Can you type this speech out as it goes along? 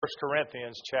First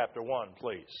Corinthians chapter 1,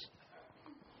 please.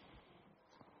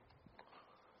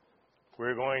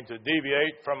 We're going to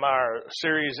deviate from our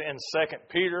series in 2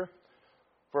 Peter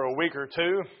for a week or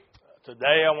two.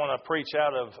 Today I want to preach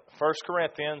out of 1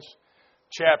 Corinthians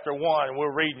chapter 1, and we'll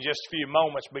read in just a few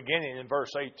moments beginning in verse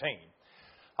 18.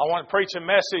 I want to preach a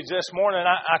message this morning.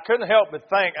 I couldn't help but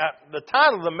think, the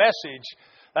title of the message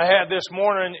I had this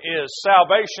morning is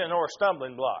Salvation or a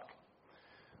Stumbling Block.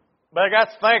 But I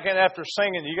got to thinking after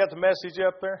singing, you got the message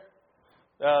up there?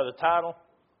 The title?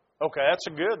 Okay, that's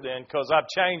a good then, because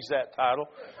I've changed that title.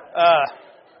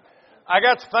 I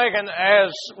got to thinking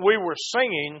as we were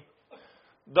singing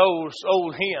those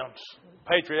old hymns,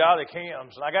 patriotic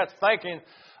hymns, and I got to thinking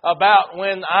about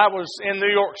when I was in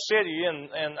New York City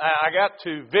and I got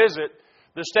to visit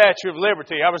the Statue of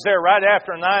Liberty. I was there right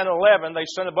after 9/11. They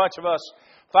sent a bunch of us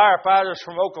firefighters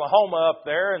from Oklahoma up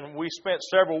there, and we spent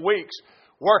several weeks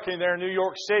working there in New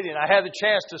York City, and I had the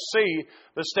chance to see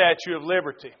the Statue of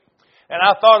Liberty. And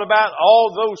I thought about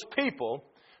all those people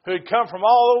who had come from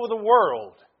all over the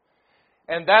world,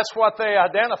 and that's what they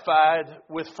identified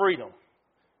with freedom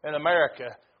in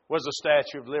America, was the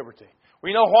Statue of Liberty.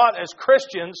 Well, you know what? As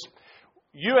Christians,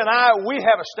 you and I, we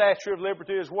have a Statue of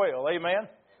Liberty as well. Amen?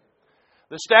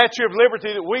 The Statue of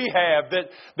Liberty that we have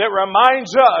that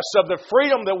reminds us of the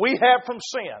freedom that we have from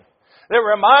sin. That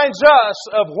reminds us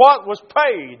of what was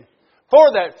paid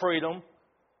for that freedom.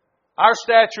 Our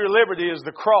Statue of Liberty is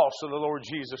the cross of the Lord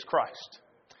Jesus Christ.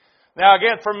 Now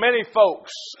again, for many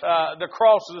folks, the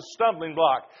cross is a stumbling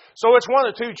block. So it's one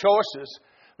of two choices.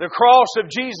 The cross of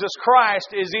Jesus Christ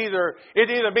is either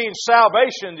means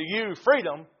salvation to you,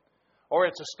 freedom, or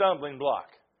it's a stumbling block.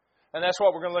 And that's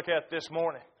what we're going to look at this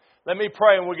morning. Let me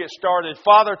pray and we'll get started.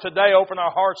 Father, today open our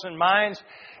hearts and minds.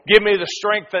 Give me the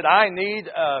strength that I need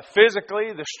physically,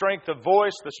 the strength of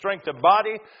voice, the strength of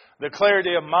body, the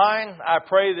clarity of mind. I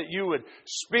pray that you would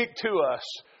speak to us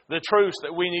the truths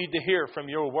that we need to hear from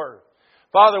your word.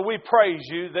 Father, we praise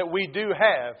you that we do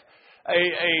have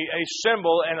a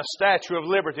symbol and a statue of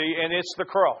liberty, and it's the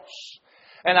cross.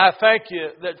 And I thank you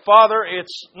that, Father,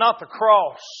 it's not the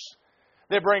cross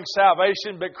that brings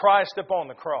salvation, but Christ upon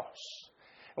the cross.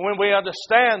 And when we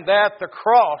understand that, the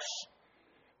cross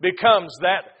becomes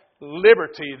that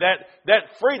liberty,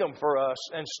 that freedom for us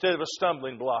instead of a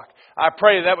stumbling block. I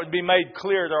pray that would be made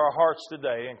clear to our hearts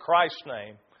today. In Christ's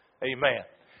name, amen.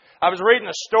 I was reading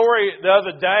a story the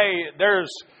other day. There's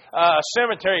a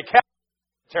cemetery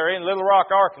in Little Rock,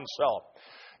 Arkansas.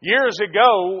 Years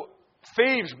ago,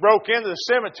 thieves broke into the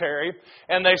cemetery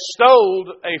and they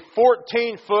stole a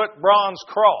 14-foot bronze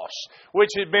cross, which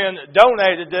had been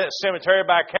donated to that cemetery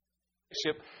by a Catholic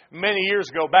bishop many years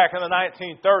ago, back in the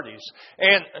 1930s.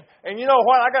 And you know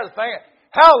what? I got to think,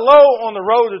 how low on the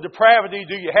road of depravity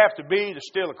do you have to be to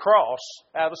steal a cross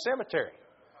out of a cemetery?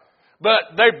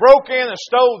 But they broke in and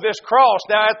stole this cross.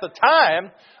 Now, at the time,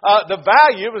 the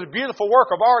value, it was a beautiful work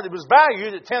of art. It was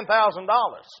valued at $10,000.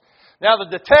 Now,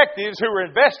 the detectives who were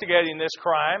investigating this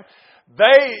crime,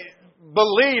 they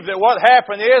believed that what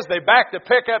happened is they backed a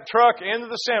pickup truck into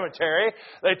the cemetery.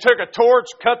 They took a torch,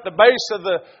 cut the base of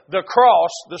the cross,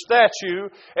 the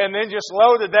statue, and then just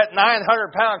loaded that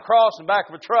 900-pound cross in the back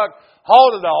of a truck,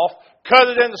 hauled it off, cut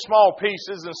it into small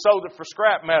pieces, and sold it for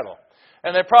scrap metal.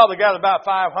 And they probably got about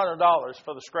 $500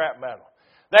 for the scrap metal.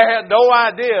 They had no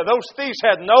idea. Those thieves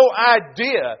had no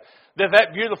idea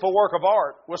that beautiful work of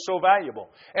art was so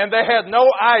valuable. And they had no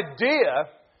idea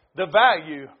the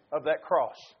value of that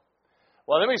cross.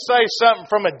 Well, let me say something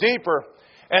from a deeper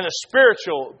and a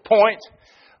spiritual point.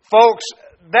 Folks,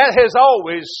 that has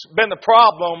always been the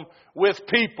problem with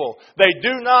people. They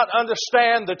do not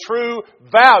understand the true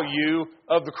value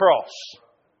of the cross.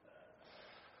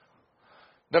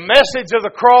 The message of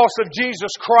the cross of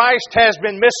Jesus Christ has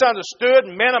been misunderstood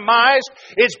and minimized.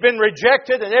 It's been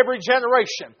rejected in every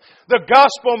generation. The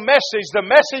gospel message, the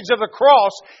message of the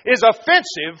cross, is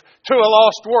offensive to a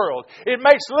lost world. It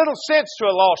makes little sense to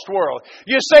a lost world.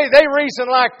 You say they reason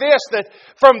like this, that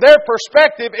from their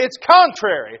perspective, it's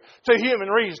contrary to human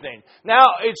reasoning. Now,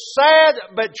 it's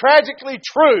sad but tragically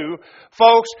true,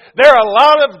 folks. There are a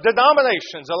lot of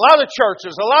denominations, a lot of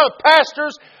churches, a lot of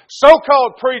pastors,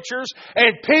 so-called preachers,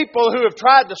 and people who have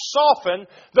tried to soften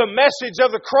the message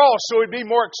of the cross so it would be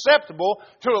more acceptable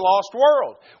to a lost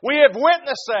world. We have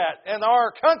witnessed that in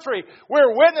our country.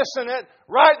 We're witnessing it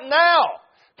right now.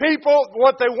 People,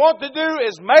 what they want to do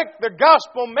is make the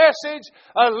gospel message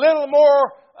a little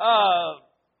more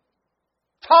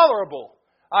tolerable,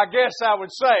 I guess I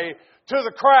would say, to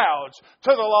the crowds,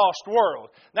 to the lost world.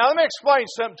 Now, let me explain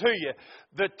something to you.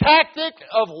 The tactic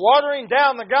of watering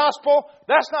down the gospel,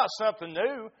 that's not something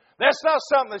new. That's not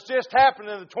something that's just happened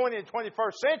in the 20th and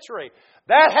 21st century.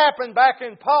 That happened back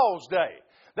in Paul's day.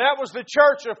 That was the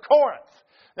church of Corinth.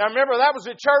 Now remember, that was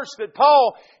a church that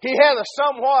Paul, he had a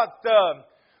somewhat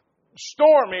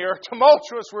stormy or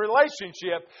tumultuous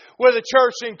relationship with the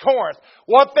church in Corinth.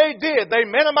 What they did, they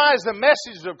minimized the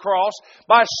message of the cross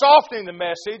by softening the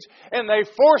message, and they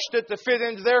forced it to fit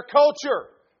into their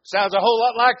culture. Sounds a whole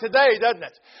lot like today, doesn't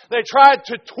it? They tried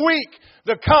to tweak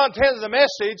the content of the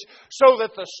message so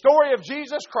that the story of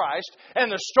Jesus Christ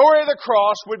and the story of the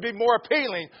cross would be more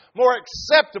appealing, more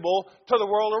acceptable to the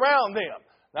world around them.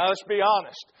 Now, let's be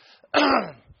honest.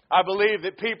 I believe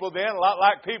that people then, a lot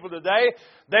like people today,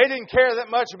 they didn't care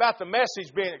that much about the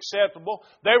message being acceptable.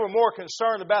 They were more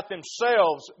concerned about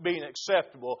themselves being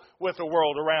acceptable with the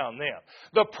world around them.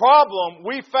 The problem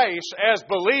we face as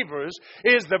believers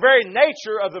is the very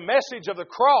nature of the message of the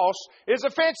cross is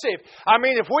offensive. I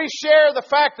mean, if we share the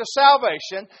fact of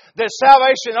salvation, that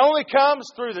salvation only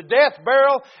comes through the death,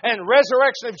 burial, and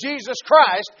resurrection of Jesus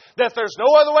Christ, that there's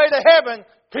no other way to heaven,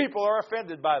 people are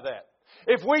offended by that.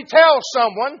 If we tell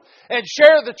someone and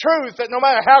share the truth that no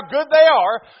matter how good they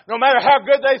are, no matter how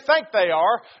good they think they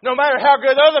are, no matter how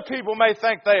good other people may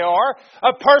think they are,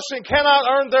 a person cannot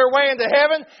earn their way into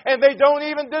heaven and they don't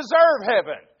even deserve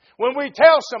heaven. When we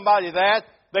tell somebody that,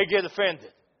 they get offended.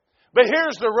 But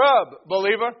here's the rub,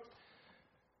 believer.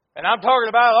 And I'm talking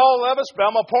about all of us, but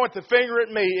I'm going to point the finger at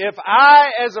me. If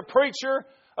I, as a preacher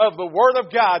of the Word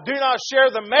of God, do not share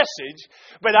the message,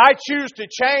 but I choose to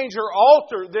change or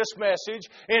alter this message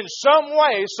in some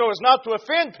way so as not to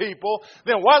offend people,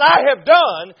 then what I have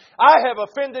done, I have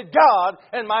offended God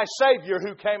and my Savior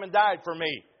who came and died for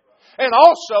me. And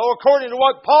also, according to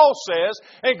what Paul says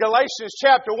in Galatians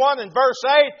chapter 1 and verse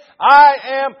 8, I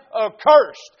am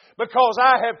accursed because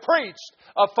I have preached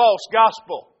a false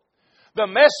gospel. The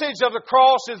message of the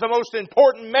cross is the most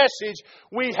important message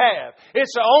we have.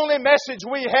 It's the only message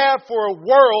we have for a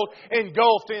world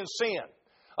engulfed in sin.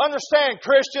 Understand,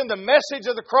 Christian, the message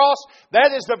of the cross,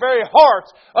 that is the very heart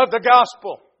of the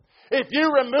gospel. If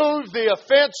you remove the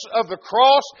offense of the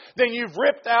cross, then you've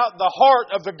ripped out the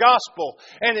heart of the gospel,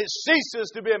 and it ceases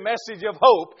to be a message of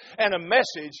hope and a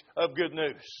message of good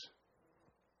news.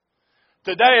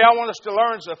 Today, I want us to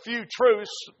learn a few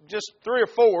truths, just 3 or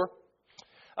 4.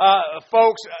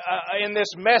 Folks, in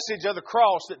this message of the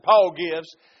cross that Paul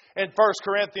gives in 1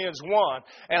 Corinthians 1.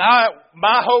 And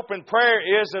my hope and prayer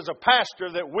is, as a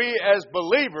pastor, that we as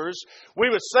believers, we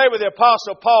would say with the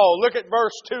Apostle Paul, look at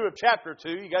verse 2 of chapter 2.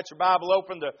 You got your Bible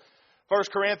open to 1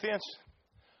 Corinthians?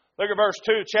 Look at verse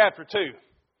 2 of chapter 2.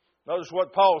 Notice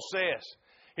what Paul says.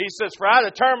 He says, for I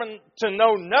determined to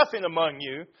know nothing among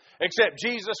you except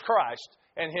Jesus Christ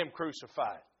and Him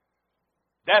crucified.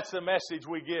 That's the message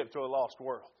we give to a lost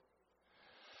world.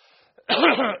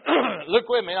 Look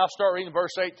with me, and I'll start reading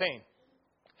verse 18.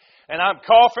 And I'm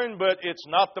coughing, but it's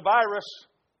not the virus.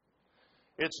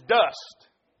 It's dust.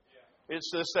 It's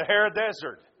the Sahara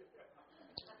Desert.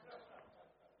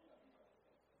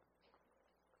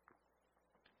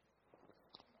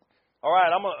 All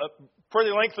right, I'm a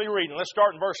pretty lengthy reading. Let's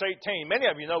start in verse 18. Many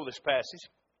of you know this passage.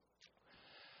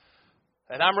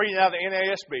 And I'm reading out of the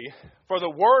NASB. For the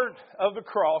word of the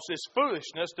cross is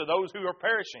foolishness to those who are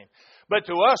perishing. But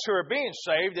to us who are being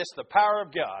saved, it's the power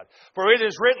of God. For it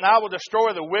is written, I will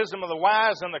destroy the wisdom of the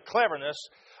wise, and the cleverness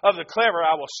of the clever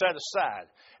I will set aside.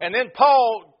 And then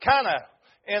Paul kind of,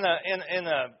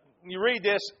 you read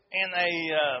this in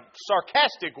a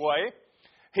sarcastic way,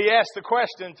 he asked the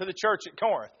question to the church at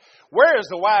Corinth. Where is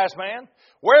the wise man?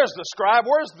 Where is the scribe?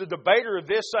 Where is the debater of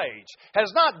this age?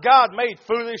 Has not God made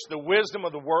foolish the wisdom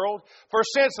of the world? For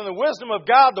since in the wisdom of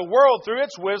God, the world through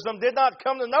its wisdom did not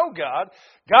come to know God,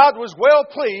 God was well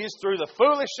pleased through the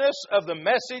foolishness of the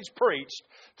message preached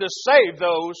to save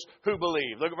those who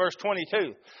believe. Look at verse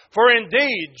 22. For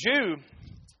indeed, Jews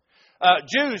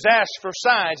ask for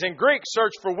signs and Greeks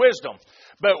search for wisdom.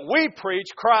 But we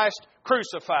preach Christ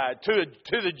crucified. To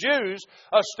the Jews,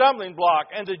 a stumbling block,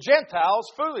 and to Gentiles,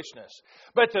 foolishness.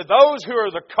 But to those who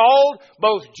are the called,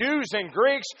 both Jews and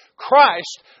Greeks,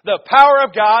 Christ, the power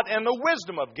of God and the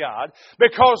wisdom of God,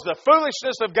 because the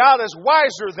foolishness of God is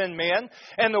wiser than men,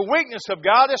 and the weakness of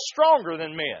God is stronger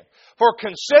than men. For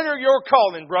consider your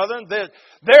calling, brethren, that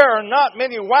there are not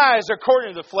many wise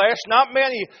according to the flesh, not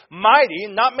many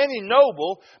mighty, not many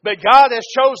noble, but God has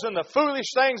chosen the foolish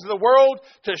things of the world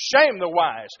to shame the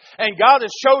wise. And God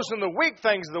has chosen the weak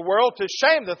things of the world to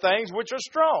shame the things which are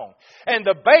strong. And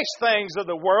the base things of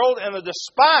the world and the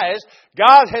despised,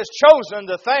 God has chosen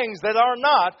the things that are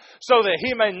not, so that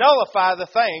He may nullify the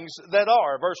things that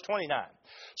are. Verse 29.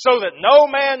 so that no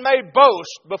man may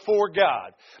boast before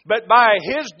God. But by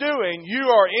His doing, you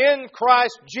are in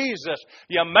Christ Jesus.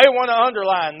 You may want to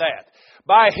underline that.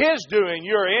 By His doing,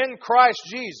 you're in Christ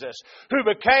Jesus, who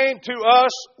became to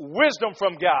us wisdom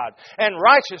from God, and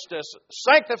righteousness,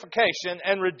 sanctification,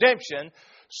 and redemption.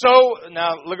 So,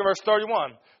 now look at verse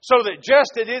 31. So that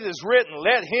just as it is written,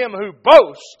 let him who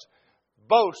boasts,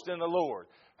 boast in the Lord.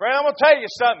 Friend, I'm going to tell you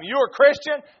something. You're a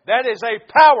Christian, that is a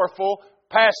powerful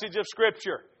passage of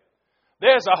Scripture.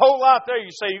 There's a whole lot there.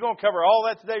 You say, you're going to cover all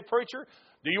that today, preacher?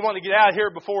 Do you want to get out of here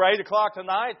before 8 o'clock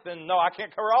tonight? Then no, I can't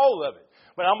cover all of it.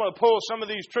 But I'm going to pull some of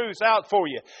these truths out for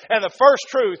you. And the first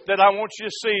truth that I want you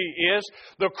to see is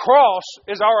the cross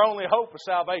is our only hope of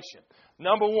salvation.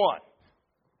 Number one.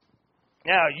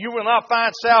 Now, you will not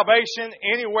find salvation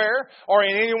anywhere or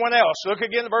in anyone else. Look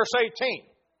again at verse 18.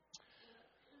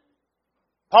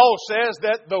 Paul says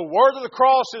that the word of the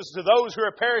cross is to those who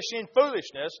are perishing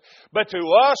foolishness, but to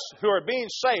us who are being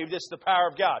saved, it's the power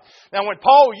of God. Now, when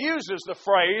Paul uses the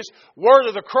phrase, word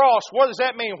of the cross, what does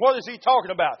that mean? What is he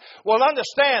talking about? Well,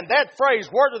 understand that phrase,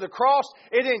 word of the cross,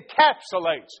 it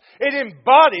encapsulates, it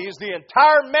embodies the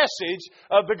entire message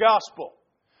of the gospel.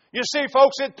 You see,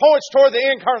 folks, it points toward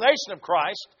the incarnation of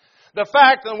Christ. The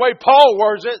fact, and the way Paul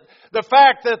words it, the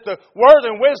fact that the Word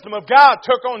and wisdom of God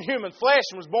took on human flesh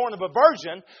and was born of a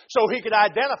virgin so He could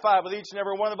identify with each and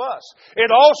every one of us.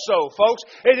 It also, folks,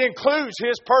 it includes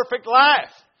His perfect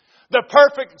life. The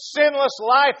perfect, sinless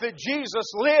life that Jesus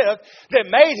lived that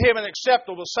made Him an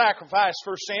acceptable sacrifice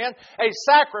for sin, a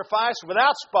sacrifice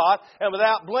without spot and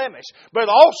without blemish. But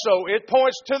also it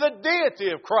points to the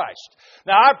deity of Christ.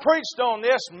 Now, I've preached on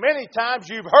this many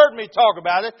times. You've heard me talk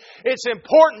about it. It's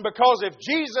important because if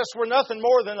Jesus were nothing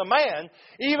more than a man,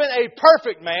 even a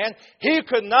perfect man, He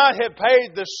could not have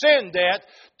paid the sin debt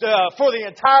for the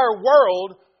entire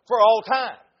world for all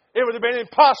time. It would have been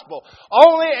impossible.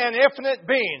 Only an infinite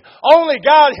being, only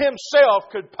God Himself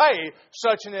could pay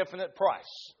such an infinite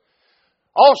price.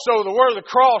 Also, the word of the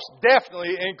cross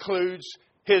definitely includes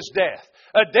His death.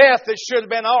 A death that should have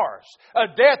been ours. A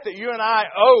death that you and I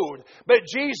owed. But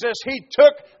Jesus, He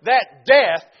took that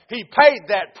death, He paid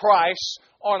that price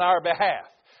on our behalf.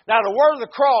 Now, the word of the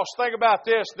cross, think about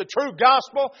this, the true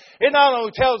gospel, it not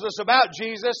only tells us about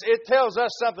Jesus, it tells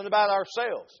us something about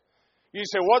ourselves. You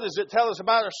say, what does it tell us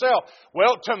about ourselves?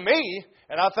 Well, to me,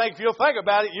 and I think if you'll think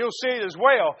about it, you'll see it as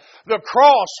well. The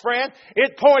cross, friend,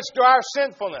 it points to our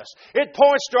sinfulness. It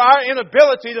points to our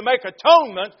inability to make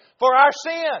atonement for our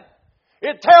sin.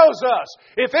 It tells us,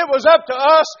 if it was up to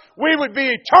us, we would be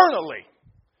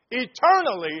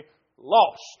eternally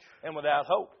lost and without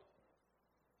hope.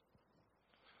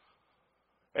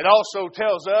 It also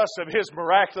tells us of His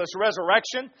miraculous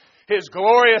resurrection, His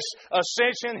glorious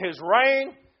ascension, His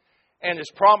reign, and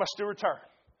His promise to return.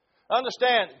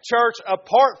 Understand, church,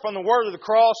 apart from the word of the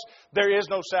cross, there is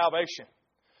no salvation.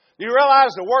 Do you realize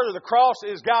the word of the cross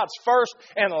is God's first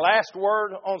and last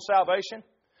word on salvation?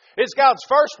 It's God's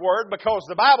first word because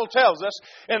the Bible tells us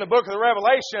in the book of the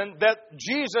Revelation that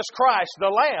Jesus Christ, the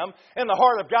Lamb, in the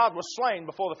heart of God was slain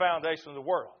before the foundation of the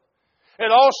world.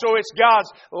 And also it's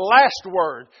God's last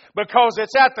word because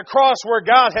it's at the cross where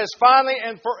God has finally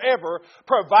and forever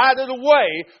provided a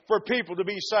way for people to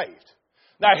be saved.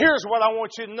 Now here's what I want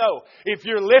you to know. If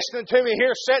you're listening to me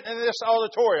here sitting in this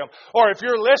auditorium, or if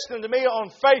you're listening to me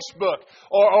on Facebook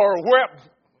or where,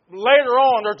 later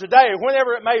on or today,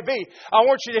 whenever it may be, I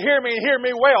want you to hear me and hear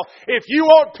me well. If you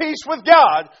want peace with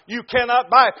God, you cannot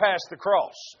bypass the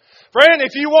cross. Friend,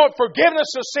 if you want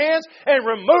forgiveness of sins and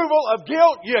removal of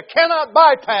guilt, you cannot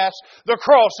bypass the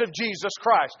cross of Jesus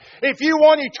Christ. If you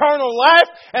want eternal life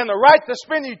and the right to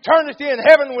spend eternity in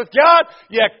heaven with God,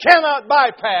 you cannot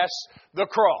bypass the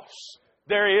cross.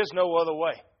 There is no other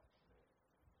way.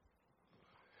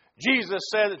 Jesus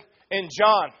said in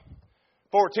John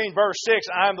 14, verse 6,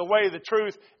 I am the way, the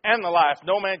truth, and the life.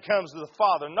 No man comes to the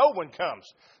Father. No one comes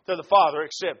to the Father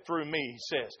except through me, He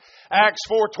says. Acts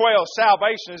 4:12,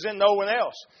 salvation is in no one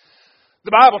else.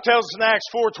 The Bible tells us in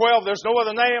Acts 4:12, there's no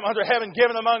other name under heaven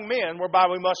given among men whereby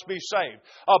we must be saved.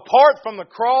 Apart from the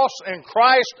cross and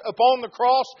Christ upon the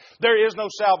cross, there is no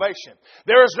salvation.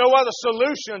 There is no other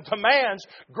solution to man's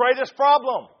greatest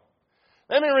problem.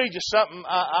 Let me read you something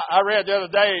I read the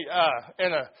other day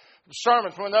in a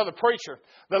sermon from another preacher.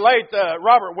 The late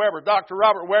Robert Weber, Dr.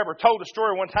 Robert Weber, told a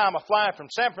story one time of flying from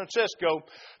San Francisco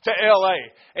to L.A.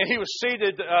 And he was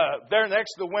seated there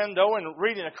next to the window and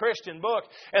reading a Christian book.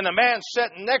 And the man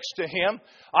sitting next to him,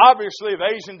 obviously of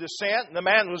Asian descent, the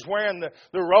man was wearing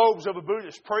the robes of a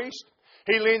Buddhist priest.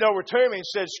 He leaned over to him and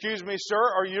said, excuse me, sir,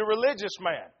 are you a religious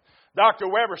man? Dr.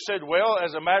 Weber said, well,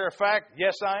 as a matter of fact,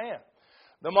 yes, I am.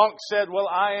 The monk said, well,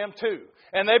 I am too.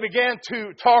 And they began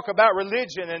to talk about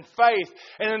religion and faith.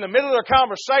 And in the middle of their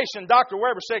conversation, Dr.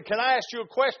 Weber said, can I ask you a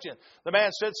question? The man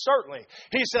said, certainly.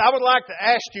 He said, I would like to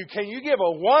ask you, can you give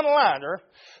a one-liner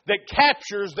that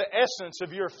captures the essence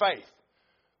of your faith?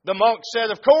 The monk said,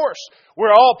 of course,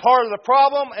 we're all part of the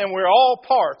problem and we're all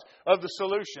part of the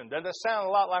solution. Doesn't that sound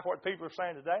a lot like what people are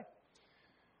saying today?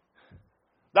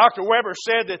 Dr. Weber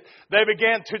said that they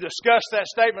began to discuss that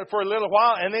statement for a little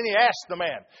while, and then he asked the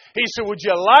man. He said, would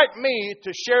you like me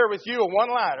to share with you a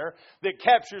one-liner that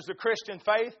captures the Christian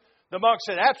faith? The monk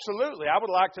said, absolutely, I would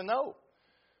like to know.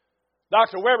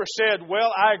 Dr. Weber said,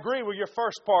 well, I agree with your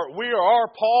first part. We are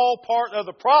all part of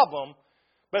the problem,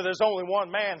 but there's only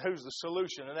one man who's the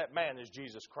solution, and that man is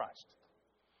Jesus Christ.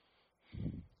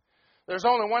 There's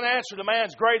only one answer to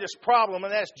man's greatest problem,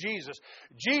 and that's Jesus.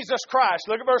 Jesus Christ.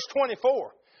 Look at verse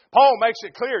 24. Paul makes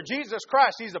it clear. Jesus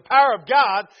Christ, He's the power of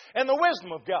God and the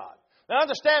wisdom of God. Now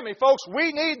understand me, folks.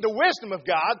 We need the wisdom of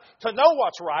God to know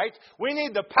what's right. We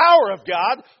need the power of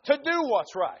God to do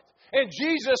what's right. And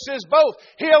Jesus is both.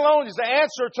 He alone is the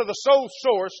answer to the sole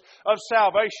source of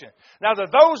salvation. Now to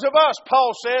those of us,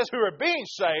 Paul says, who are being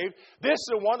saved, this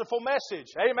is a wonderful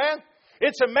message. Amen?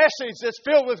 It's a message that's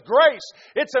filled with grace.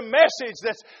 It's a message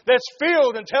that's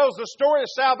filled and tells the story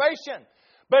of salvation.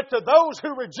 But to those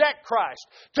who reject Christ,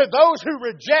 to those who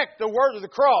reject the word of the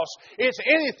cross, it's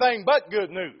anything but good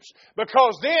news.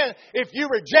 Because then, if you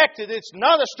reject it, it's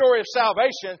not a story of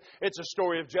salvation, it's a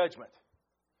story of judgment.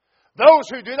 Those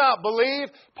who do not believe,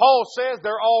 Paul says,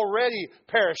 they're already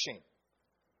perishing.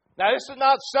 Now, this is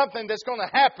not something that's going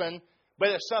to happen,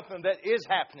 but it's something that is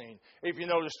happening, if you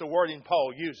notice the wording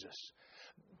Paul uses.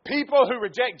 People who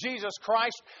reject Jesus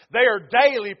Christ, they are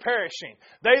daily perishing.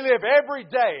 They live every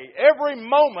day, every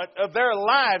moment of their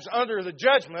lives under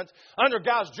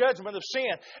God's judgment of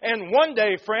sin. And one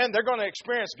day, friend, they're going to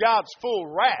experience God's full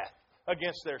wrath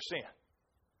against their sin.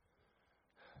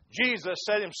 Jesus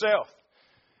said Himself,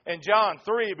 in John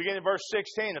 3, beginning verse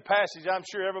 16, a passage I'm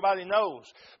sure everybody knows.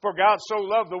 For God so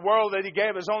loved the world that He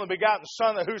gave His only begotten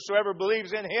Son, that whosoever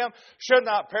believes in Him should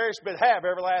not perish but have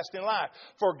everlasting life.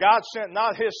 For God sent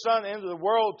not His Son into the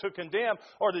world to condemn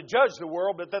or to judge the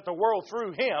world, but that the world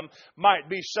through Him might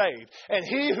be saved. And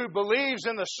he who believes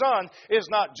in the Son is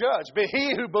not judged, but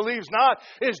he who believes not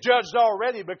is judged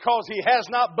already, because he has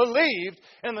not believed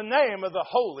in the name of the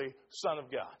Holy Son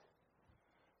of God.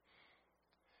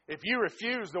 If you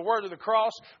refuse the word of the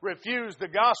cross, refuse the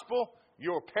gospel,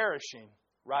 you're perishing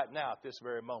right now at this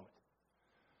very moment.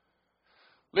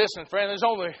 Listen, friend, there's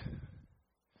only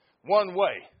one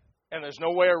way, and there's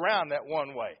no way around that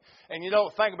one way. And you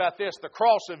don't think about this, the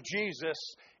cross of Jesus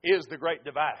is the great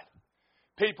divide.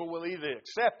 People will either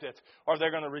accept it or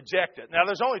they're going to reject it. Now,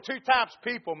 there's only two types of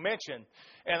people mentioned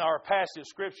in our passage of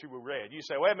Scripture we read. You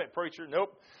say, wait a minute, preacher.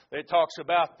 Nope. It talks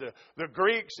about the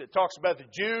Greeks. It talks about the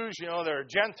Jews. You know, there are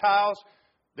Gentiles.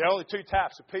 There are only two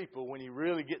types of people when you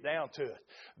really get down to it.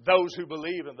 Those who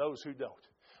believe and those who don't.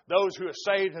 Those who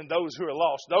are saved and those who are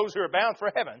lost. Those who are bound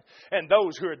for heaven and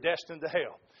those who are destined to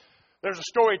hell. There's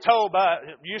a story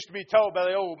used to be told by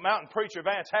the old mountain preacher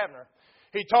Vance Havner.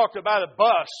 He talked about a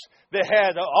bus that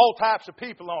had all types of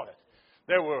people on it.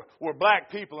 There were black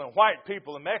people and white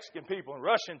people and Mexican people and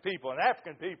Russian people and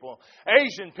African people,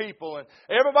 Asian people and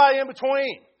everybody in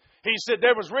between. He said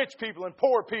there was rich people and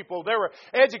poor people. There were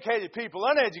educated people,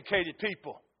 uneducated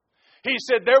people. He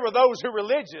said there were those who were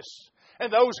religious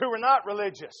and those who were not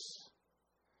religious.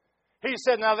 He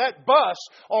said, now that bus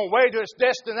on way to its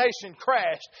destination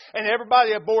crashed and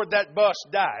everybody aboard that bus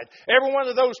died. Every one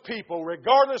of those people,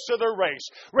 regardless of their race,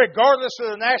 regardless of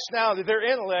their nationality, their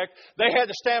intellect, they had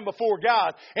to stand before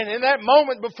God. And in that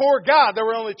moment before God, there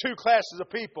were only two classes of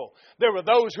people. There were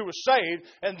those who were saved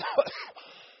and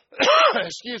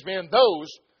and those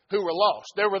who were lost.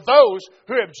 There were those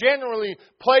who have genuinely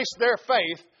placed their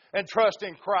faith and trust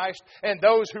in Christ and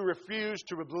those who refused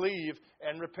to believe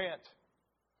and repent.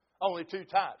 Only two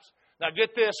types. Now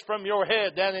get this from your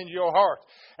head down into your heart.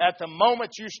 At the moment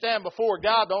you stand before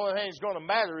God, the only thing that's going to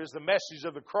matter is the message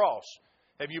of the cross.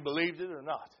 Have you believed it or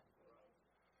not?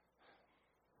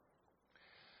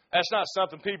 That's not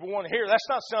something people want to hear. That's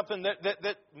not something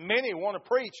that many want to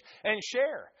preach and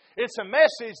share. It's a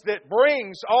message that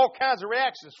brings all kinds of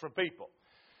reactions from people.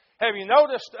 Have you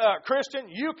noticed, Christian,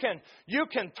 you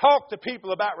can talk to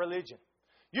people about religion.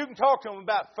 You can talk to them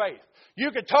about faith. You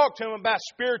can talk to them about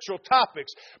spiritual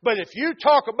topics. But if you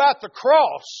talk about the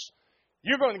cross,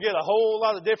 you're going to get a whole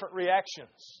lot of different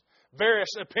reactions, various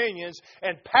opinions,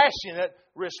 and passionate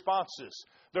responses.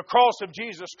 The cross of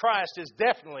Jesus Christ is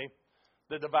definitely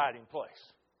the dividing place.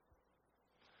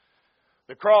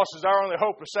 The cross is our only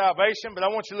hope of salvation, but I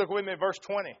want you to look with me at verse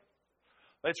 20.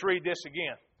 Let's read this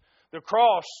again. The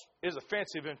cross is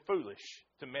offensive and foolish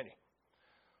to many.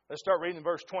 Let's start reading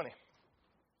verse 20.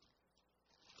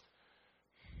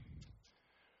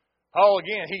 Paul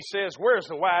again, he says, where's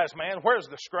the wise man? Where's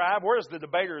the scribe? Where's the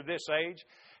debater of this age?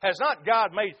 Has not God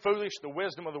made foolish the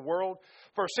wisdom of the world?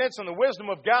 For since in the wisdom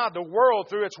of God, the world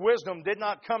through its wisdom did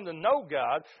not come to know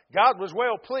God, God was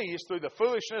well pleased through the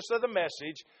foolishness of the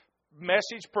message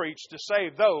preached to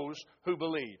save those who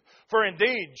believe. For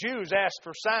indeed, Jews ask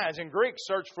for signs and Greeks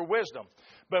search for wisdom.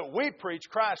 But we preach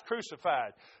Christ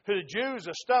crucified. To the Jews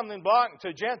a stumbling block, and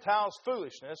to Gentiles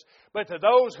foolishness. But to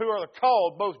those who are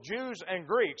called, both Jews and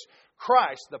Greeks,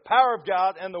 Christ, the power of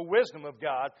God and the wisdom of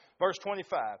God. Verse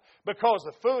 25. Because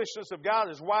the foolishness of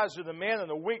God is wiser than men, and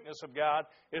the weakness of God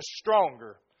is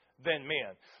stronger than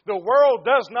men. The world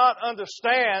does not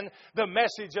understand the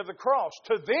message of the cross.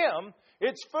 To them,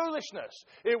 it's foolishness.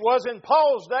 It was in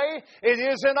Paul's day. It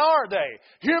is in our day.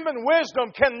 Human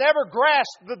wisdom can never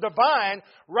grasp the divine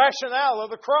rationale of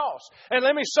the cross. And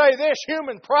let me say this,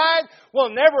 human pride will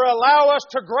never allow us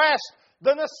to grasp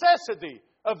the necessity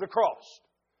of the cross.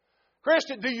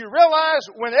 Christian, do you realize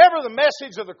whenever the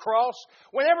message of the cross,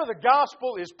 whenever the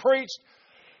gospel is preached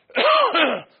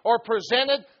or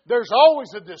presented, there's always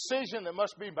a decision that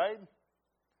must be made?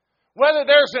 Whether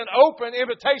there's an open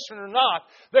invitation or not,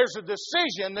 there's a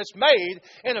decision that's made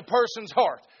in a person's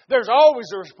heart. There's always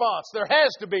a response. There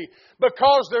has to be,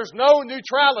 because there's no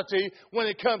neutrality when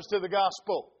it comes to the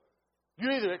gospel.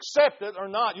 You either accept it or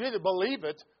not. You either believe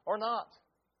it or not.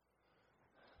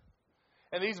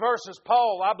 And these verses,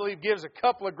 Paul, I believe, gives a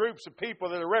couple of groups of people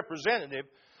that are representative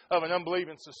of an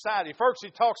unbelieving society. First,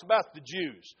 he talks about the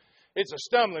Jews. It's a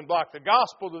stumbling block. The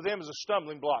gospel to them is a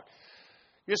stumbling block.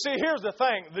 You see, here's the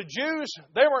thing. The Jews,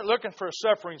 they weren't looking for a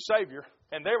suffering Savior,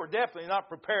 and they were definitely not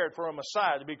prepared for a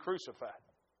Messiah to be crucified.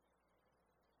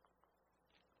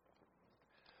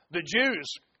 The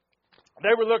Jews,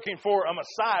 they were looking for a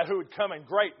Messiah who would come in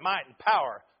great might and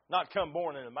power, not come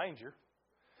born in a manger.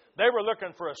 They were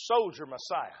looking for a soldier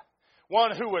Messiah,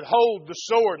 one who would hold the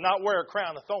sword, not wear a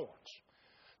crown of thorns.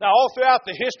 Now, all throughout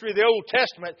the history of the Old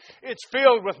Testament, it's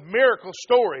filled with miracle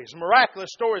stories,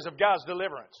 miraculous stories of God's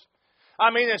deliverance. I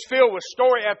mean, it's filled with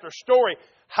story after story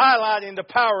highlighting the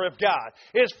power of God.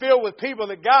 It's filled with people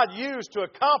that God used to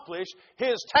accomplish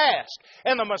His task.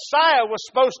 And the Messiah was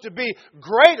supposed to be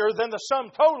greater than the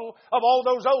sum total of all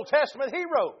those Old Testament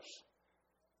heroes.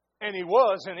 And He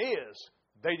was and is.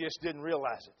 They just didn't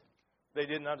realize it. They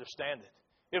didn't understand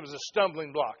it. It was a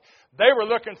stumbling block. They were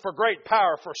looking for great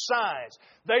power, for signs.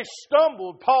 They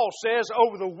stumbled, Paul says,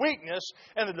 over the weakness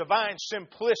and the divine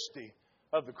simplicity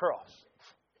of the cross.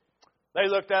 They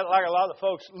looked at it like a lot of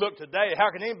folks look today.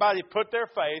 How can anybody put their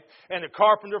faith in a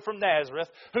carpenter from Nazareth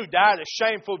who died a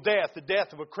shameful death, the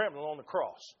death of a criminal on the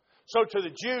cross? So to the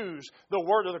Jews, the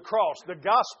word of the cross, the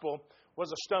gospel, was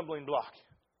a stumbling block.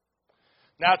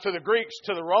 Now to the Greeks,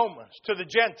 to the Romans, to the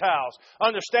Gentiles,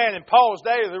 understand in Paul's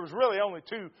day there was really only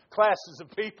two classes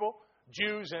of people,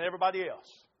 Jews and everybody else.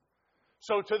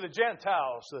 So to the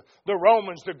Gentiles, the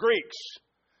Romans, the Greeks,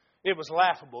 it was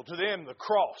laughable. To them, the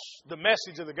cross, the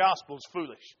message of the gospel is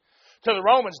foolish. To the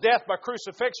Romans, death by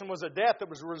crucifixion was a death that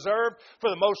was reserved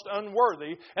for the most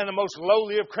unworthy and the most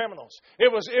lowly of criminals.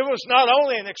 It was not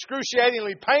only an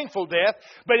excruciatingly painful death,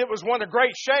 but it was one of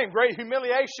great shame, great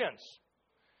humiliations.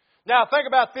 Now think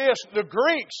about this. The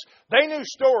Greeks, they knew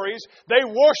stories. They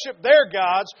worshipped their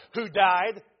gods who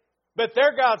died, but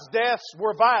their gods' deaths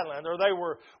were violent, or they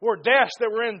were deaths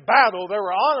that were in battle. They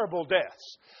were honorable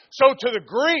deaths. So to the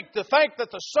Greek, to think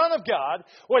that the Son of God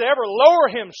would ever lower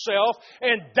Himself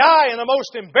and die in the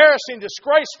most embarrassing,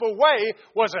 disgraceful way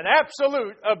was an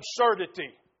absolute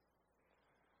absurdity.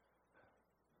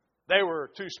 They were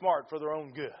too smart for their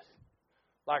own good,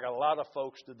 like a lot of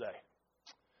folks today.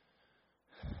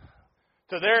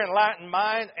 To their enlightened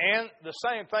mind, and the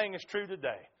same thing is true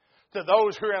today. To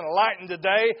those who are enlightened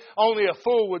today, only a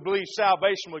fool would believe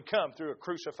salvation would come through a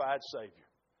crucified Savior.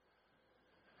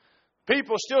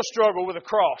 People still struggle with the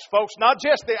cross, folks. Not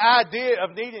just the idea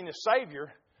of needing a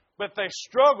Savior, but they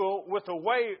struggle with the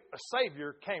way a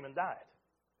Savior came and died.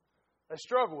 They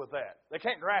struggle with that. They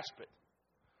can't grasp it.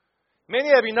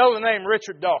 Many of you know the name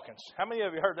Richard Dawkins. How many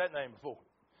of you heard that name before?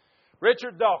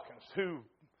 Richard Dawkins, who,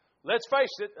 let's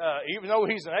face it, even though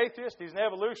he's an atheist, he's an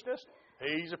evolutionist,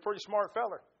 he's a pretty smart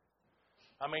feller.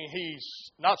 I mean, he's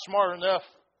not smart enough.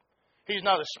 He's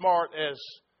not as smart as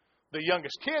the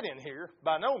youngest kid in here,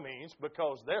 by no means,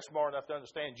 because they're smart enough to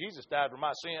understand Jesus died for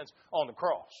my sins on the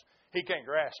cross. He can't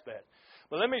grasp that.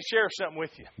 But let me share something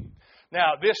with you.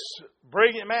 Now, this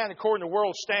brilliant man, according to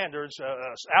world standards,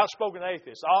 outspoken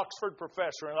atheist, Oxford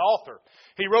professor and author,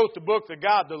 he wrote the book, The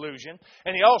God Delusion,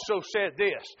 and he also said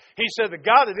this. He said, the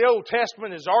God of the Old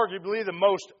Testament is arguably the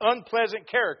most unpleasant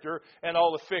character in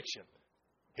all of fiction.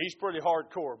 He's pretty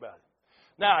hardcore about it.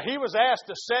 Now, he was asked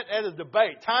to sit at a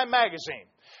debate. Time magazine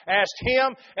asked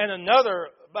him and another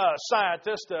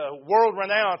scientist, a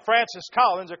world-renowned Francis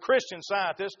Collins, a Christian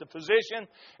scientist, a physician,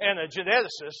 and a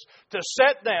geneticist, to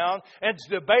sit down and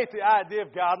to debate the idea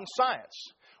of God and science.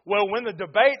 Well, when the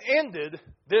debate ended,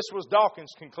 this was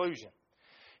Dawkins' conclusion.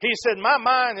 He said, my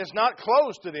mind is not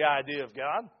closed to the idea of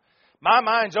God. My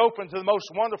mind's open to the most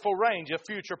wonderful range of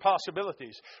future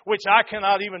possibilities, which I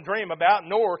cannot even dream about,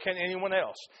 nor can anyone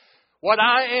else. What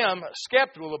I am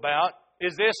skeptical about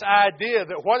is this idea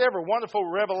that whatever wonderful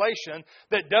revelation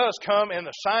that does come in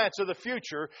the science of the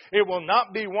future, it will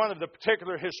not be one of the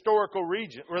particular historical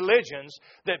religions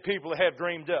that people have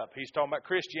dreamed up. He's talking about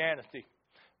Christianity,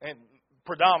 and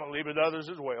predominantly, but others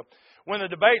as well. When the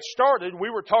debate started, we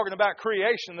were talking about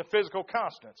creation and the physical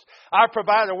constants. I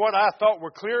provided what I thought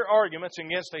were clear arguments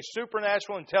against a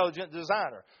supernatural intelligent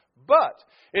designer. But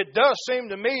it does seem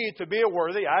to me to be a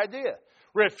worthy idea.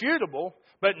 Refutable,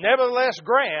 but nevertheless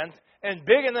grand, and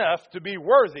big enough to be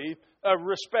worthy of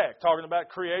respect. Talking about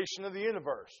creation of the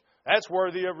universe. That's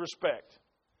worthy of respect.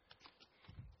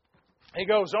 He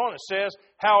goes on and says,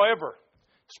 however,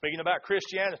 speaking about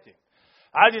Christianity,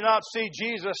 I do not see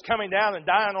Jesus coming down and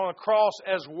dying on a cross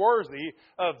as worthy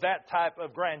of that type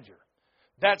of grandeur.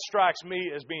 That strikes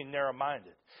me as being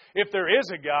narrow-minded. If there is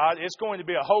a God, it's going to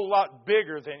be a whole lot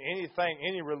bigger than anything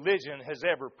any religion has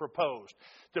ever proposed.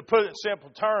 To put it in simple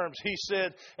terms, he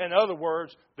said, in other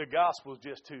words, the gospel is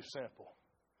just too simple.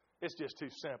 It's just too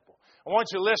simple. I want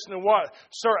you to listen to what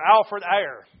Sir Alfred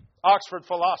Ayer, Oxford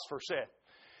philosopher, said.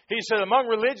 He said, among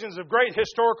religions of great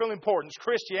historical importance,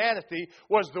 Christianity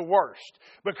was the worst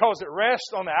because it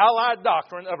rests on the allied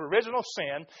doctrine of original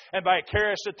sin and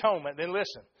vicarious atonement. Then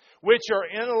listen, which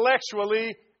are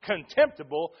intellectually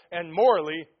contemptible and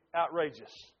morally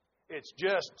outrageous. It's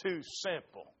just too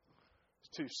simple.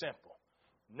 It's too simple.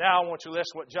 Now I want you to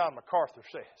listen to what John MacArthur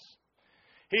says.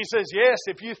 He says, yes,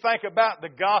 if you think about the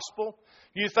gospel,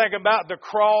 you think about the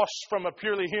cross from a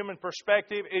purely human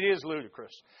perspective, it is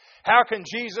ludicrous. How can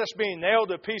Jesus, being nailed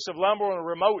to a piece of lumber on a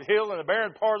remote hill in a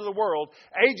barren part of the world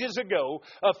ages ago,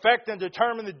 affect and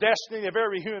determine the destiny of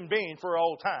every human being for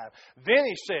all time? Then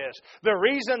he says, the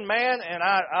reason man, and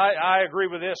I agree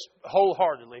with this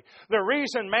wholeheartedly, the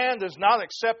reason man does not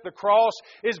accept the cross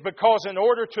is because in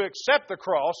order to accept the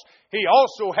cross, he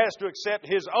also has to accept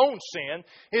his own sin,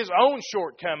 his own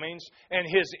shortcomings, and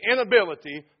his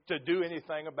inability to do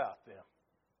anything about them.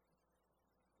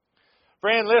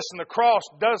 Friend, listen, the cross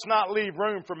does not leave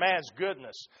room for man's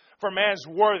goodness, for man's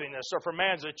worthiness, or for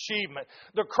man's achievement.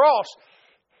 The cross,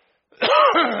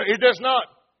 it does not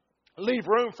leave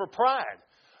room for pride.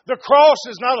 The cross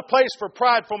is not a place for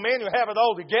prideful men who have it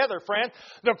all together, friend.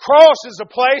 The cross is a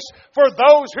place for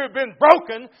those who have been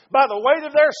broken by the weight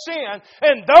of their sin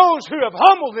and those who have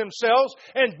humbled themselves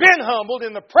and been humbled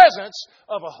in the presence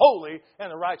of a holy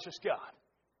and a righteous God.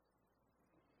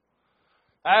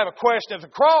 I have a question of the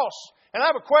cross, and I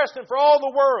have a question for all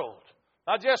the world,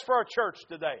 not just for our church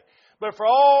today, but for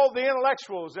all the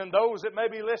intellectuals and those that may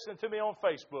be listening to me on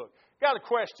Facebook. Got a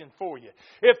question for you.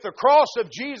 If the cross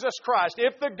of Jesus Christ,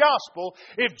 if the gospel,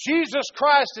 if Jesus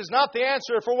Christ is not the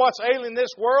answer for what's ailing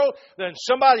this world, then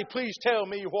somebody please tell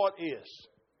me what is.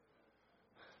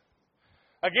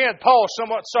 Again, Paul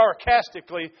somewhat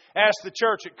sarcastically asked the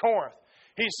church at Corinth.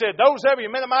 He said, those of you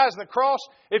minimizing the cross,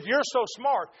 if you're so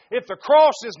smart, if the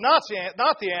cross is not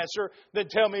the answer, then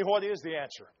tell me what is the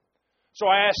answer. So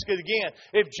I ask it again.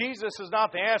 If Jesus is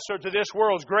not the answer to this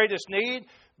world's greatest need,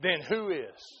 then who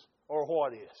is or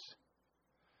what is?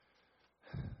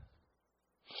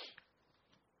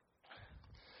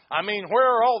 I mean,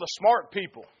 where are all the smart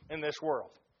people in this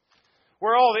world?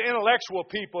 Where are all the intellectual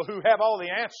people who have all the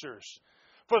answers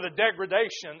for the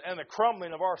degradation and the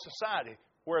crumbling of our society?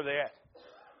 Where are they at?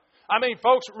 I mean,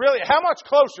 folks, really, how much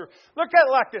closer? Look at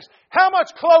it like this. How much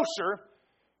closer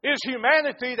is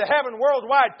humanity to having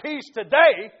worldwide peace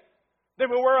today than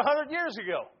we were 100 years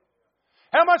ago?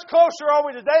 How much closer are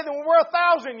we today than we were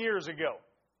 1,000 years ago?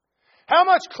 How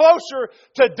much closer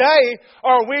today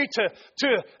are we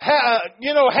to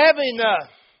having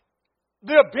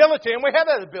the ability, and we have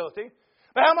that ability,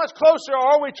 but how much closer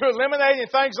are we to eliminating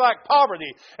things like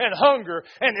poverty and hunger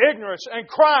and ignorance and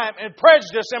crime and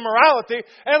prejudice, immorality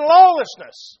and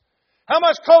lawlessness? How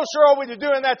much closer are we to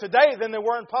doing that today than they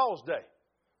were in Paul's day?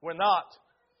 We're not.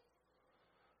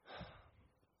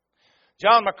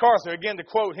 John MacArthur, again to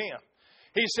quote him,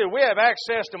 He said, we have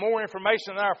access to more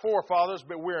information than our forefathers,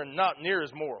 but we are not near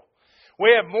as moral.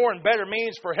 We have more and better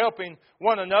means for helping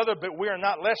one another, but we are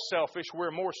not less selfish, we're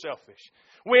more selfish.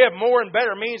 We have more and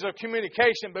better means of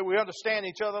communication, but we understand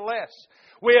each other less.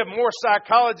 We have more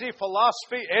psychology,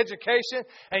 philosophy, education,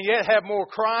 and yet have more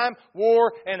crime,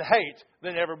 war, and hate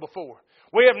than ever before.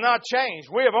 We have not changed.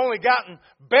 We have only gotten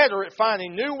better at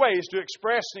finding new ways to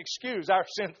express and excuse our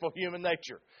sinful human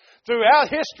nature. Throughout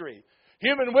history,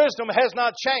 human wisdom has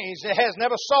not changed. It has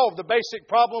never solved the basic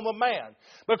problem of man.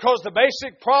 Because the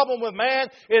basic problem with man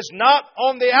is not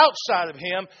on the outside of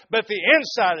him, but the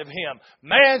inside of him.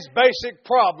 Man's basic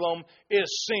problem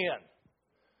is sin.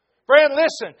 Friend,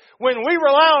 listen, when we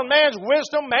rely on man's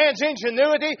wisdom, man's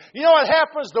ingenuity, you know what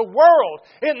happens? The world,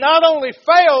 it not only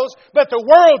fails, but the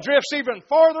world drifts even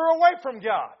farther away from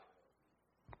God.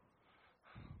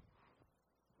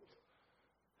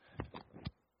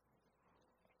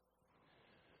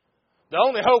 The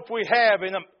only hope we have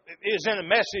is in a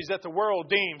message that the world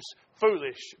deems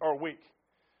foolish or weak.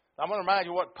 I'm going to remind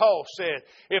you what Paul said.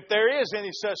 If there is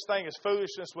any such thing as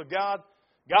foolishness with God,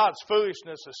 God's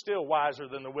foolishness is still wiser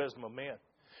than the wisdom of men.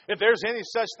 If there's any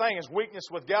such thing as weakness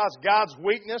with God's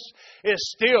weakness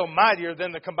is still mightier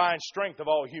than the combined strength of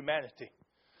all humanity.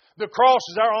 The cross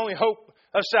is our only hope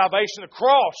of salvation. The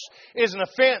cross is an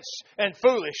offense and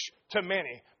foolish to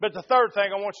many. But the third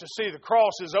thing I want you to see, the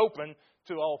cross is open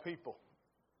to all people.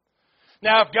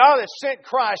 Now, if God has sent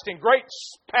Christ in great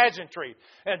pageantry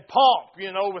and pomp,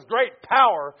 with great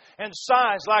power and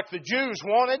signs like the Jews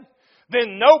wanted,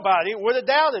 then nobody would have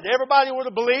doubted. Everybody would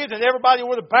have believed and everybody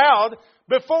would have bowed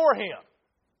before Him.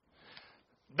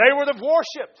 They would have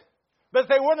worshipped, but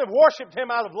they wouldn't have worshipped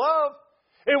Him out of love.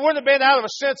 It wouldn't have been out of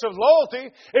a sense of loyalty.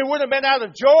 It wouldn't have been out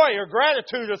of joy or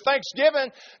gratitude or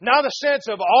thanksgiving, not a sense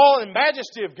of awe and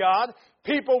majesty of God.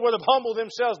 People would have humbled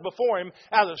themselves before Him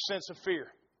out of a sense of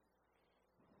fear.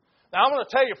 Now, I'm going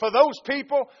to tell you, for those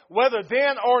people, whether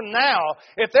then or now,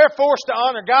 if they're forced to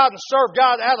honor God and serve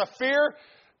God out of fear,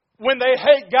 when they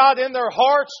hate God in their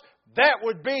hearts, that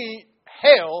would be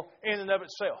hell in and of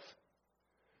itself.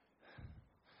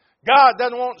 God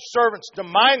doesn't want servants to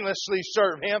mindlessly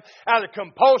serve Him out of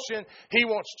compulsion. He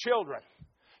wants children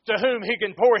to whom He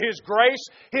can pour His grace,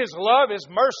 His love, His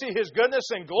mercy, His goodness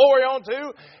and glory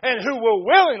onto, and who will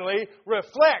willingly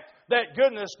reflect that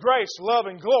goodness, grace, love,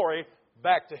 and glory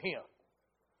back to Him.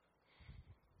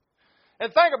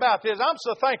 And think about this. I'm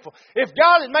so thankful. If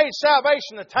God had made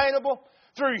salvation attainable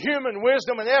through human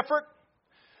wisdom and effort,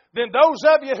 then those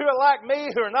of you who are like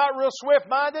me, who are not real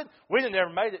swift-minded, we'd have never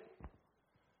made it.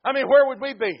 I mean, where would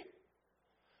we be?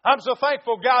 I'm so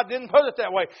thankful God didn't put it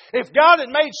that way. If God had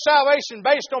made salvation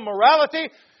based on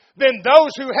morality, then those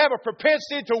who have a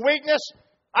propensity to weakness,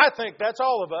 I think that's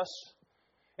all of us.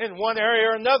 In one area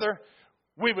or another,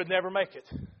 we would never make it.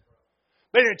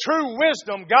 But in true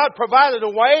wisdom, God provided a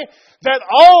way that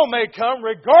all may come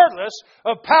regardless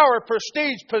of power,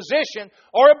 prestige, position,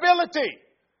 or ability.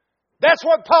 That's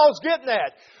what Paul's getting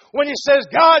at when he says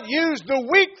God used the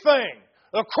weak thing,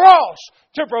 the cross,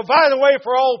 to provide a way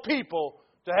for all people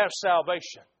to have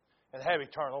salvation and have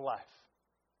eternal life.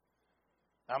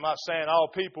 I'm not saying all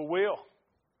people will,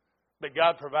 but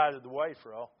God provided the way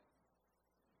for all.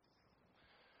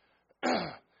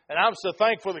 And I'm so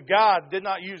thankful that God did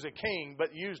not use a king,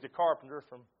 but used a carpenter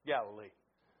from Galilee.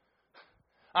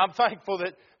 I'm thankful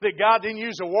that God didn't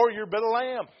use a warrior, but a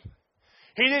lamb.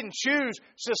 He didn't choose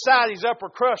society's upper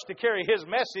crust to carry His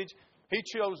message. He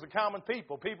chose the common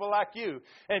people like you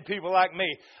and people like me.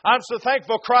 I'm so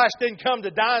thankful Christ didn't come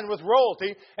to dine with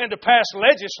royalty and to pass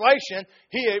legislation.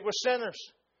 He ate with sinners.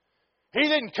 He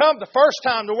didn't come the first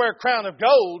time to wear a crown of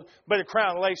gold, but a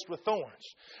crown laced with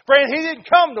thorns. Friend, He didn't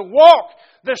come to walk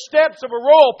the steps of a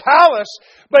royal palace,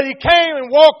 but He came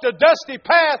and walked a dusty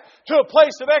path to a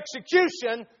place of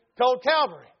execution called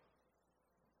Calvary.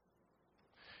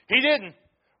 He didn't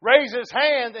raise His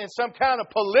hand in some kind of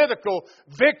political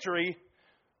victory.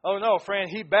 Oh no, friend,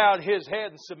 He bowed His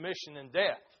head in submission and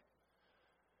death.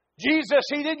 Jesus,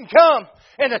 He didn't come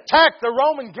and attack the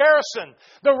Roman garrison,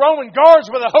 the Roman guards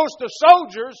with a host of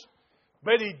soldiers,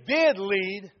 but He did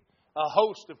lead a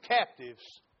host of captives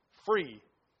free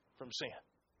from sin.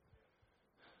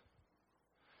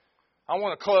 I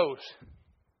want to close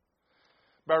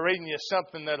by reading you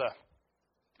something that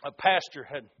a pastor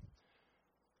had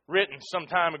written some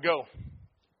time ago.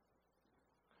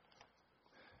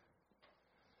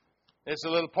 It's a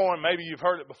little poem. Maybe you've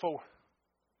heard it before.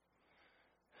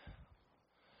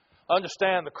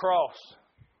 Understand the cross,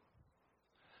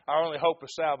 our only hope of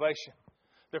salvation.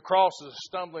 The cross is a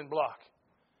stumbling block.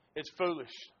 It's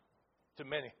foolish to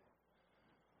many.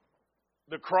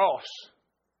 The cross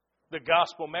the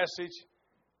gospel message,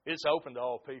 it's open to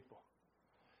all people.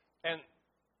 And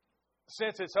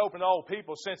since it's open to all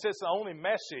people, since it's the only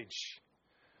message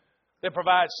that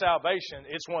provides salvation,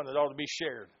 it's one that ought to be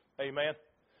shared. Amen?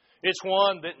 It's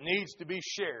one that needs to be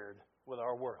shared with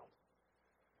our world.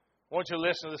 I want you to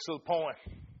listen to this little poem.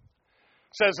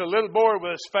 It says, a little boy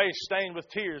with his face stained with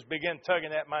tears began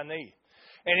tugging at my knee.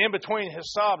 And in between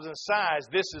his sobs and sighs,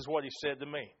 this is what he said to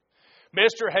me.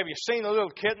 Mister, have you seen a little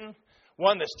kitten?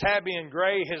 One that's tabby and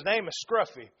gray. His name is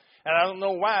Scruffy. And I don't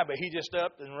know why, but he just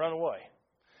upped and run away.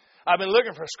 I've been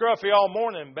looking for Scruffy all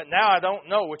morning, but now I don't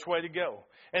know which way to go.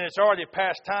 And it's already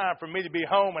past time for me to be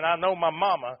home, and I know my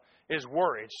mama is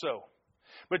worried so.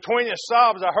 Between his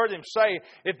sobs, I heard him say,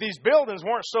 if these buildings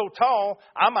weren't so tall,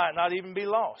 I might not even be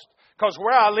lost. Because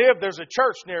where I live, there's a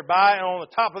church nearby, and on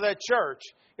the top of that church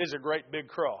is a great big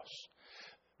cross.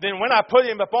 Then when I put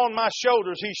him up on my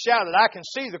shoulders, he shouted, I can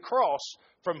see the cross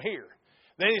from here.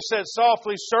 Then he said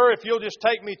softly, sir, if you'll just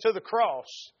take me to the cross,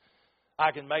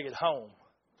 I can make it home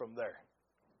from there.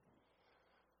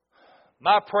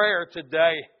 My prayer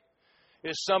today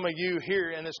is some of you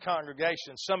here in this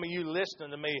congregation, some of you listening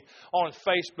to me on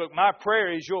Facebook, my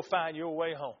prayer is you'll find your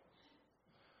way home.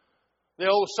 The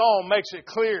old song makes it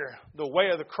clear, the way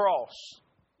of the cross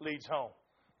leads home.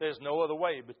 There's no other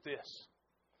way but this.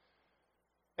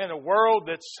 In a world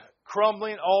that's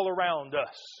crumbling all around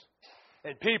us,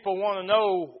 and people want to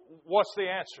know what's the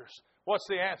answers. What's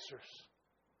the answers?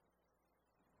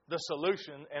 The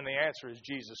solution and the answer is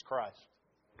Jesus Christ.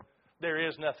 There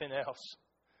is nothing else.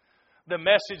 The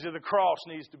message of the cross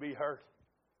needs to be heard.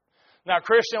 Now,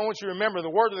 Christian, I want you to remember the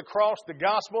word of the cross, the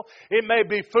gospel, it may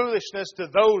be foolishness to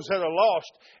those that are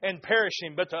lost and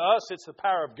perishing, but to us it's the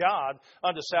power of God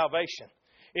unto salvation.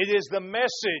 It is the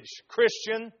message,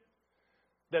 Christian,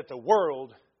 that the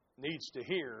world needs to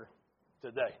hear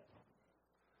today.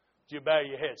 Would you bow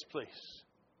your heads, please?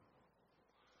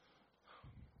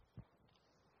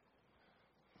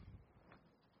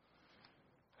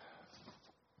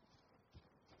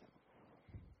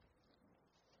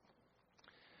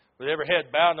 With every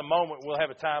head bowed in a moment, we'll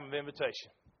have a time of invitation.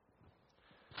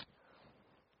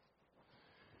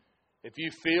 If you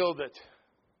feel that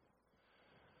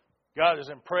God has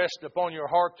impressed upon your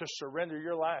heart to surrender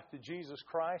your life to Jesus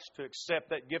Christ, to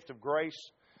accept that gift of grace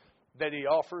that He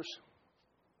offers,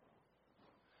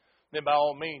 then by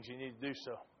all means you need to do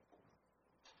so.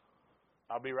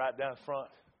 I'll be right down front.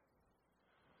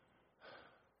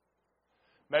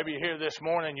 Maybe you're here this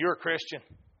morning, you're a Christian.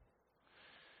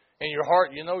 In your heart,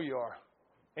 you know you are.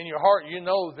 In your heart, you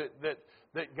know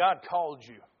that God called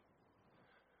you.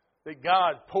 That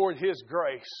God poured His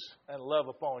grace and love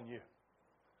upon you.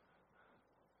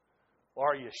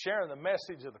 Or are you sharing the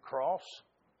message of the cross?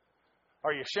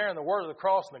 Are you sharing the word of the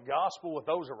cross and the gospel with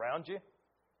those around you?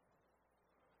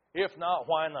 If not,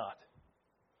 why not?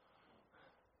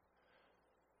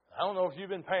 I don't know if you've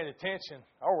been paying attention.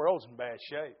 Our world's in bad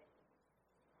shape.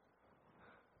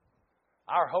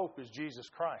 Our hope is Jesus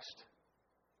Christ.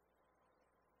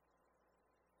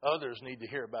 Others need to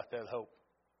hear about that hope.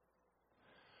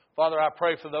 Father, I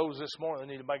pray for those this morning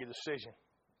that need to make a decision.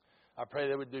 I pray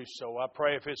they would do so. I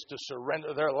pray if it's to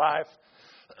surrender their life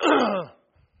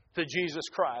to Jesus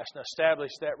Christ and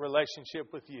establish that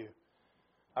relationship with you,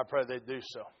 I pray they'd do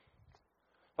so.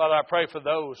 Father, I pray for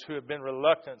those who have been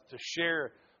reluctant to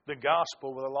share the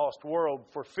gospel with a lost world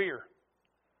for fear.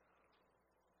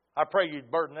 I pray you'd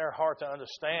burden their heart to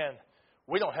understand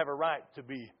we don't have a right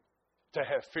to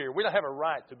have fear. We don't have a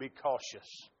right to be cautious.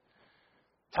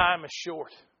 Time is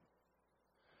short.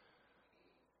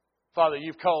 Father,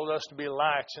 you've called us to be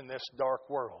lights in this dark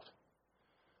world.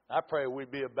 I pray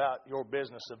we'd be about your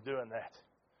business of doing that.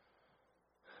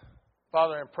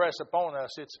 Father, impress upon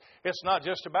us. It's not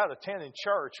just about attending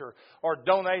church or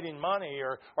donating money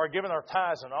or giving our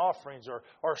tithes and offerings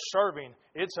or serving.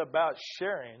 It's about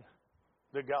sharing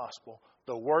the gospel,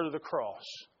 the word of the cross,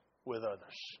 with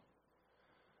others.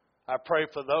 I pray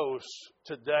for those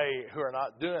today who are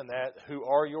not doing that, who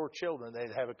are your children,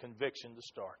 they'd have a conviction to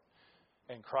start.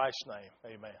 In Christ's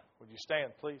name, amen. Would you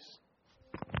stand, please?